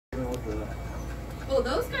Oh,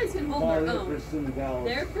 those guys can hold their own. $5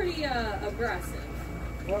 They're pretty aggressive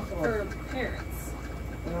for parrots.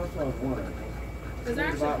 That's what I was wondering. Because they're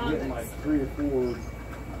actually about getting like 3 or 4,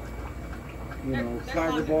 you know,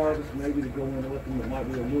 tiger barbs maybe to go in with them that might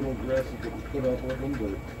be a little aggressive that we put up with them,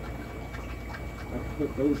 but I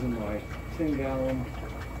put those in my 10-gallon,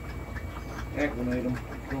 acclimate them,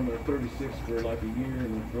 throw them at 36 for like a year,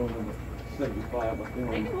 and then throw them at 75.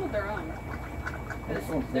 They can hold their own.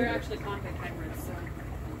 Because they're actually contact hybrids, so.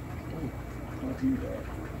 Not do that.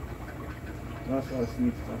 That's what I see.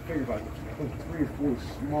 I figured if I put 3 or 4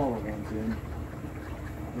 smaller ones in,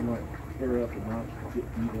 they might clear up and not get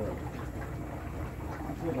beat up.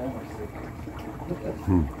 I feel all my cichlids.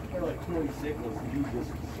 They're like 20 cichlids, and he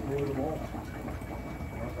just destroyed them all.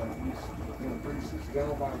 He's in a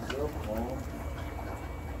 36-gallon by himself, all.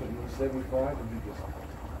 Put him in 75, and he just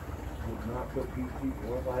would not put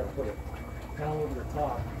people. If I had to put a towel over the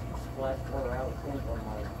top, splash water out on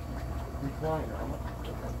my recliner.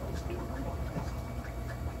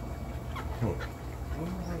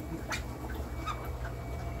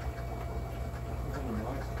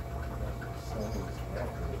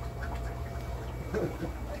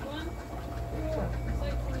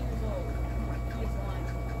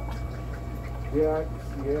 Yeah,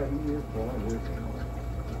 he is blind, isn't he?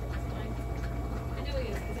 I know he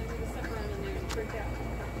is, because I think he stuck around in there and freaked out.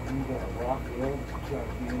 You got a Raphael,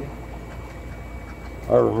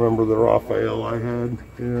 I remember the Raphael I had.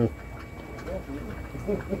 Yeah.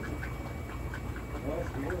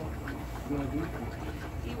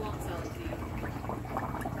 He won't sell it to you.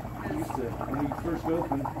 When you first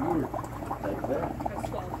opened, you were like that.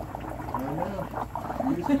 I know.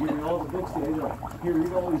 You used to give me all the books that you like, here,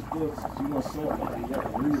 read all these books. You want to sell it. You got to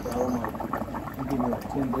read about them. You gave me like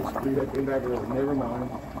 10 books to read. I came back and I was never mind.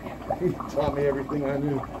 He taught me everything I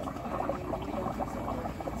knew.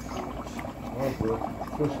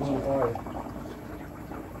 Push one fire.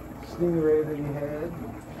 Stingray that he had.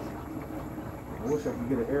 I wish I could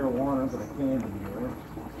get an arowana, but I can't anymore.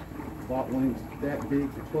 Bought one that was that big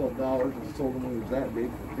for $12 and sold him when he was that big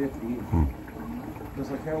for $50. He was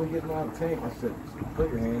like, how are we getting out of the tank? I said, put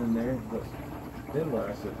your hand in there. But then what?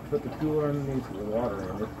 I said, put the cooler underneath with the water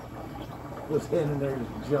in it. Put his hand in there,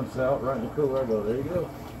 just jumps out right in the cooler. I go, there you go.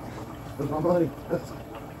 Put my money.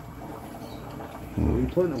 What are you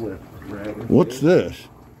putting it with? Dragon. What's this?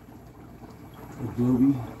 A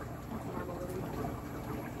booby.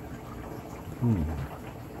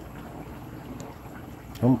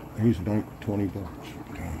 He's $20.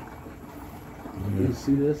 Okay. You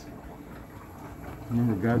see this?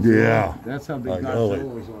 Remember Godzilla? Yeah. That's how big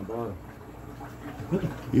Godzilla was on the bottom.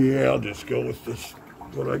 Yeah, I'll just go with this.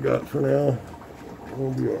 What I got for now.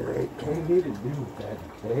 We'll be alright. What you need to do with that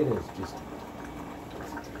data is just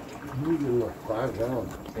use a 5-gallon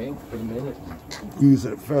tank for a minute. Use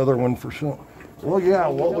that feather one for some. Well, yeah.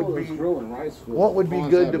 What would be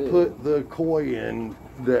good to put the koi in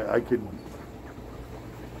that I could?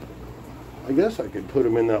 I guess I could put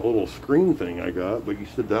them in that little screen thing I got, but you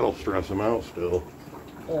said that'll stress them out still.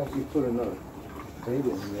 Well, if you put another bait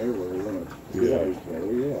in there where you're gonna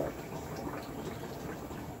yeah.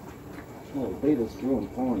 Well, the beta's growing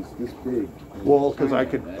ponds this big. Well, because I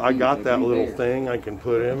got that little thing. I can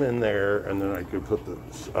put him in there, and then I could put the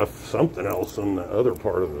something else in the other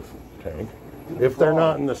part of the tank. If they're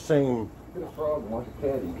not in the same,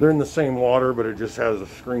 they're in the same water, but it just has a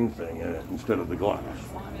screen thing in it instead of the glass.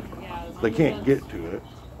 They can't get to it.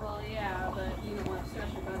 Well, yeah, but you don't want to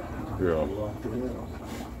stress your butt out.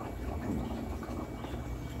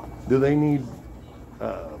 Yeah. Do they need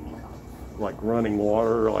like running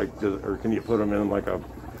water, or can you put them in like a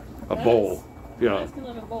bowl? Yeah. Those can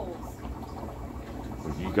live in bowls.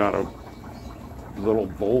 You got a little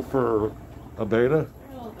bowl for a beta?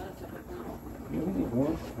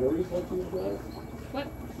 What?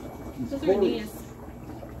 Those are Aeneas.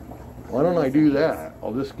 Why don't I do that?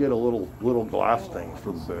 I'll just get a little glass thing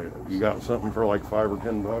for the beta. You got something for like $5 or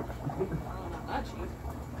 $10? Oh, not that cheap.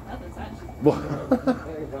 Nothing's that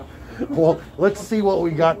cheap. Well, let's see what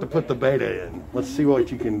we got to put the beta in. Let's see what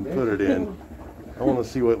you can put it in. I want to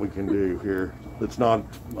see what we can do here. It's not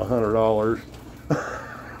 $100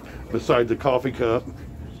 besides a coffee cup.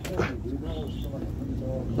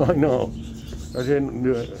 I know. I didn't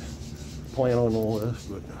plan on all this,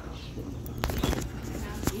 but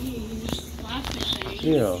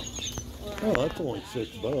yeah. Oh, that's only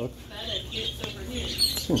 $6.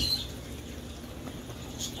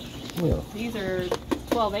 Yeah. These are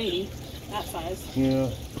 $12.80, that size. Yeah.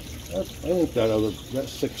 I think that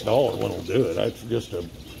 $6 one will do it. That's just a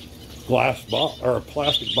glass box or a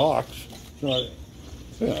plastic box. Not,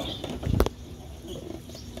 yeah.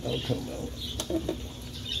 That'll come out.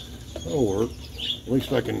 That'll work. At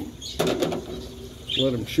least I can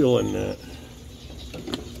let them chill in that.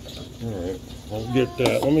 Alright, I'll get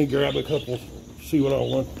that. Let me grab a couple, see what I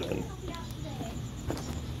want then.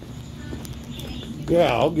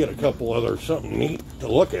 Yeah, I'll get a couple other, something neat to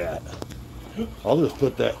look at. I'll just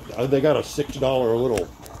put that, they got a $6 little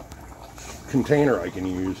container I can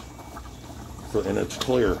use. And it's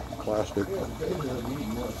clear plastic.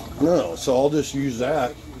 No, so I'll just use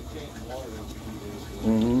that.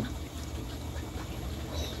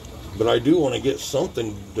 But I do want to get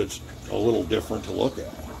something that's a little different to look at.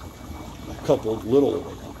 A couple of little,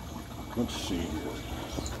 let's see here.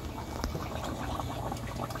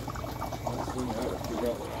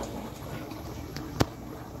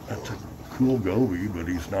 That's a cool goby, but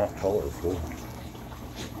he's not colorful.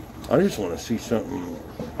 I just want to see something.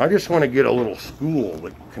 I just want to get a little school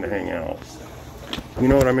that can hang out. You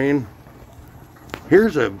know what I mean?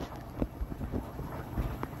 Here's a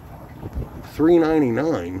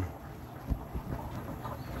 $3.99.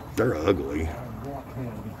 They're ugly.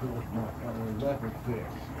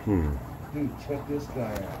 Dude, check this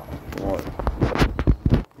guy out.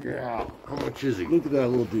 What? Yeah. How much is he? Look at that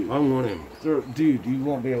little dude. I want him. Dude, you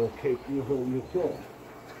won't be able to kill him. You'll kill him.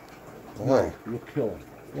 Why? You'll kill him.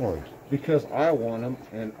 Why? Because I want him,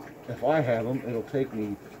 and if I have him, it'll take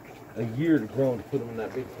me a year to grow and to put him in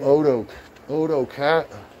that big tank. Odo cat?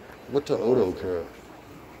 What's an Odo cat?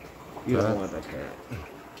 You don't want that cat.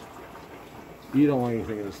 You don't want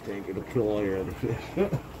anything in this tank. It'll kill all your other fish.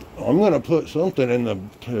 I'm going to put something in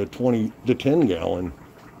the 10 gallon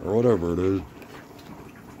or whatever it is.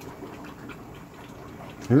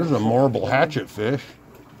 Here's a marble hatchet fish.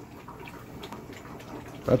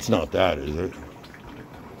 That's not that, is it?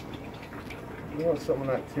 You want something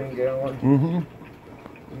like 10 gallon? Mm-hmm.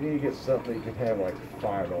 You need to get something you can have like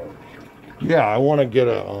 $5. Yeah, I want to get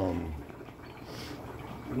a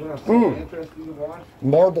You want something interesting to watch?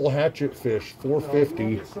 marble hatchet fish, $4.50 No, you want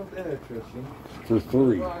to get something interesting. for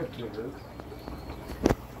 3.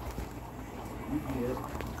 You get,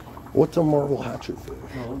 What's a marble hatchet fish?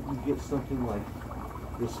 no, you get something like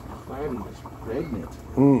this platy that's pregnant.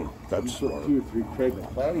 That's You put 2 or 3 pregnant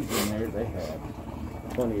platies in there, they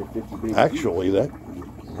have 20 or 50 babies. actually that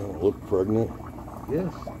look pregnant.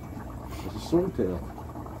 Yes. It's a swordtail.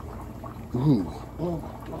 Ooh, Oh,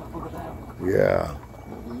 look at that. yeah,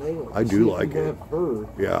 The male. I do See, if like you it. have her,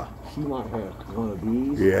 yeah, she might have one of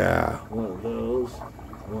these, yeah. one of those,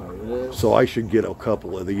 one of this. So I should get a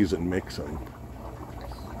couple of these and mix them.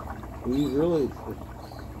 You really,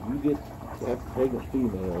 if you get that pregnant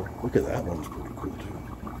female, Look at that one's pretty cool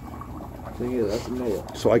too. thing is, that's a male.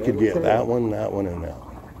 So I could They have a get that tail. one, and that one.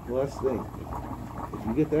 Well, that's the thing. If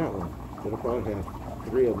you get that one, it'll probably have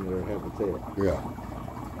 3 of them that have the tail. Yeah.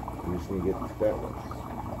 You just need to get that one.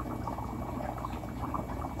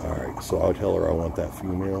 All right. So I'll tell her I want that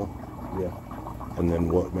female, Yeah. and then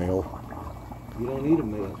what male? You don't need a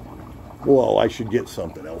male. Well, I should get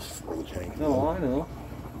something else for the tank. No, I know.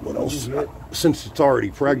 What You else? get- Since it's already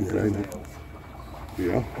pregnant, I think.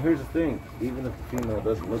 Yeah. Here's the thing. Even if the female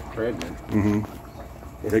doesn't look pregnant, Mm-hmm.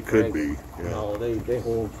 it's It could pregnant. be. Yeah. No, they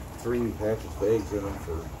hold 3 hatches of eggs in them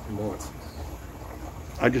for months.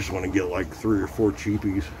 I just want to get like 3 or 4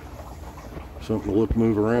 cheapies. Something to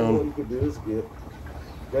move What around. you could do is get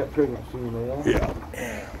that pregnant female Yeah.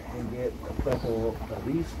 and get a couple of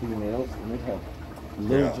these females, and they have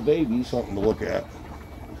loads of babies. Something to look at.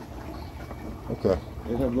 Okay.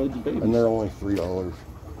 They have loads of babies. And they're only $3.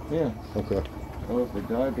 yeah. Okay. Well, if they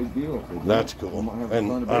die, big deal. If they don't, That's they cool. might have a And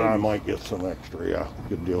ton of I babies. might get some extra. Yeah.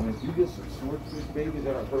 Good deal. And if you get some swordfish babies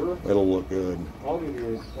out of her, It'll look good.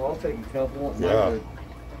 I'll take a couple. Yeah.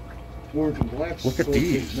 Orange and black. Look at swordfish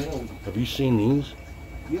these. males. Have you seen these?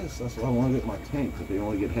 Yes, that's why I want to get my tank, but they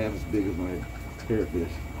only get half as big as my parrotfish.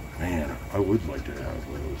 Man, I would like to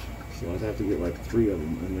have those. So I'd have to get like 3 of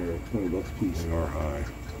them, and they're $20 a piece. They are high.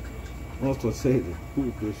 Well, that's what I say, the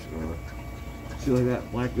cool fish see like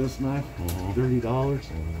that black ghost knife, $30. It's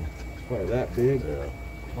probably that big. Yeah.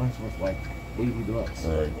 Mine's worth like $80.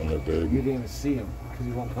 All right, when they're You big. didn't even see him because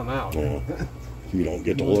he won't come out. Yeah. You don't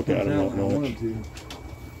get to look at them that much.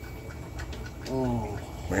 Oh,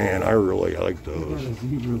 Man, I really like I got those. a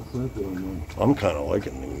zebra clip on them. I'm kind of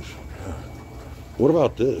liking these. What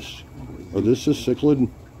about this? Are this a cichlid?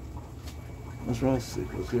 That's all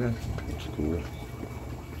cichlids, yeah. That's cool.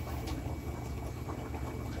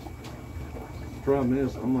 Problem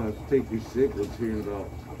is, I'm gonna take these cichlids here in about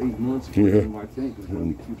 8 months. Yeah. My tank is gonna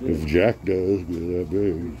be too If big. Jack does get that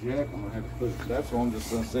big. Jack, I'm gonna have to put. That's why I'm just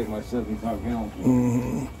gonna save my 75 gallons.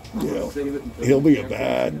 Mm-hmm. Save it until He'll be a Jack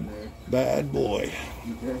bad goes in there. Bad boy.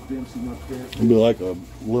 You guys didn't see my parents. It'd be like a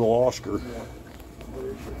little Oscar.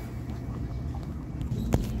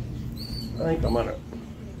 I think I'm gonna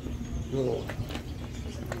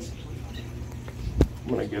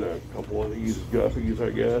get a couple of these guppies, I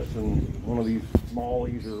guess, and one of these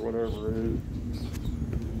smallies or whatever it is.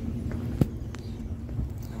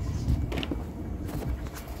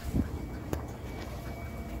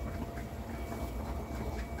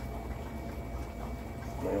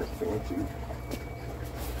 That's fancy.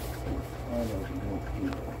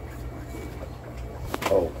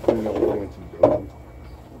 Oh, fancy dog.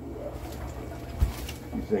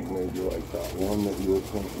 You think maybe like that one that you were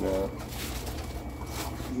pointing at?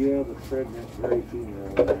 Yeah, the pregnant gray female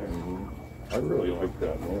in there. I really like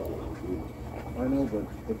that male. I know, but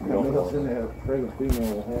the males in there, pregnant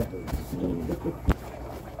female will have it.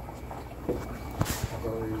 I've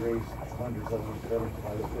already raised hundreds of them better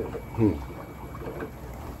by the fit.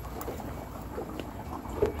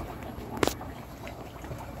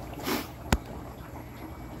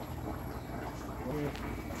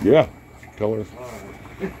 Yeah, tell us.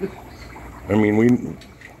 I mean,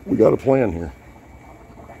 we got a plan here.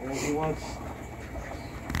 And he wants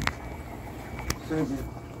pregnant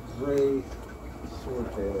gray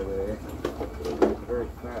swordtail there. A very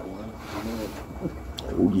fat one.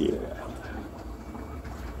 Oh yeah.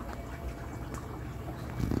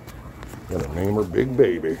 Gotta name her Big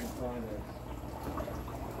Baby. This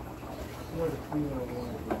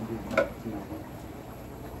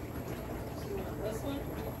one?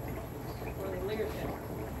 Or the Learjet?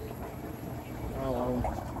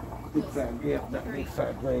 Big fat, yeah, that big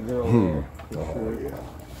fat gray girl there. Oh yeah.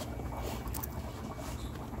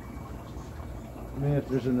 Man, if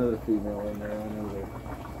there's another female in there, I know that.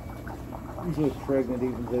 Usually it's pregnant,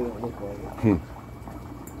 even if they don't look like it. You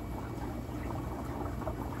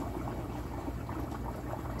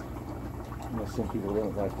know, some people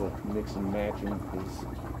don't like to mix and match them because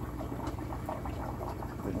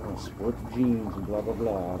they don't want to sport the genes and blah blah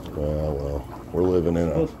blah. Well, we're living in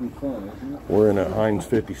It's supposed to be fun, isn't it? we're in a Heinz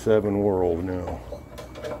 57 world now.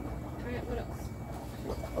 Alright, what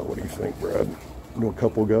else? What do you think, Brad? Do a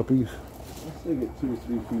couple guppies? Let's say get 2 or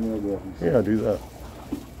 3 female guppies. Yeah, do that.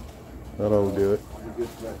 That'll do it. Good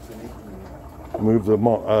for that tank. Move the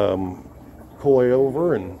koi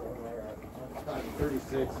over and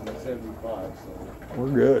 36 and 75, so. we're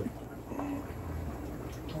good.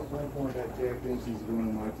 At one point that Jack thinks he's going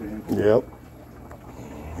to my tank. Yep.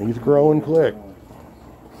 He's growing quick.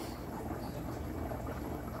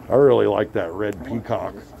 I really like that red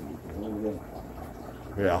peacock.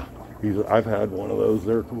 Yeah, I've had one of those.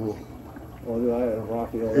 They're cool. Well, I had a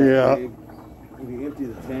Raphael. Yeah. When you empty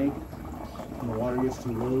the tank and the water gets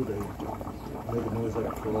too low, they make a noise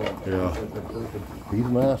like a frog. Yeah. It's like they're burping. He's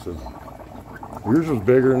massive. Yours was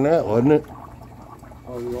bigger than that, wasn't it?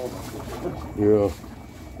 Oh, you're all Yeah.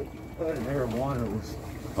 That marijuana was.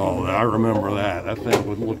 Oh, I remember that. That thing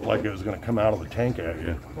would look like it was going to come out of the tank at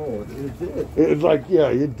you. Oh, it did. It's like, yeah,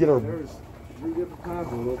 you'd get a... There's 3 different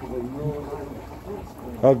kinds of it, but you know,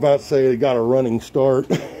 I was about to say it got a running start.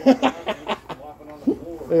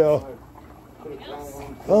 Yeah.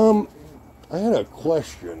 I had a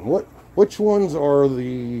question. Which ones are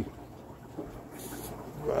the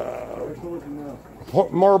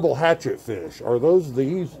marble hatchet fish? Are those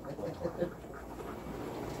these?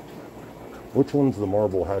 Which one's the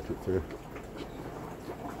marble hatchet fish?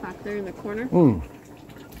 Back there in the corner.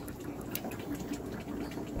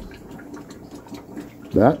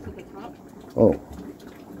 That? At the top. Oh.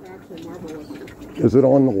 They're actually marble looking. Is it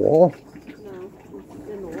on the wall? No, it's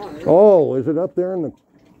in the water. Oh, is it up there in the...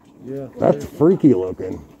 Yeah. That's freaky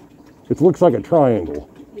looking. It looks like a triangle.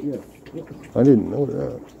 Yeah. I didn't know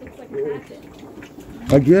that. Looks like a hatchet.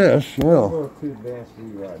 I guess, yeah. We're too advanced for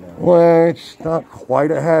you right now. Well, it's not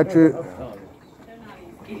quite a hatchet. They're not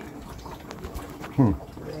easy. Damn,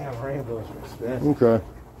 rainbows are expensive. Okay,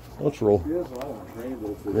 let's roll. Here's what I want,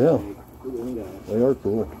 rainbows. Yeah. They are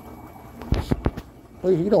cool.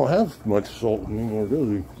 Well, he don't have much salt anymore, does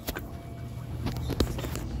he?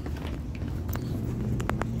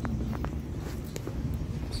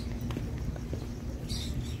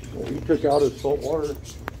 Well, he took out his salt water.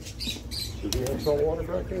 Does he have salt water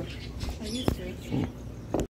back there? I used to.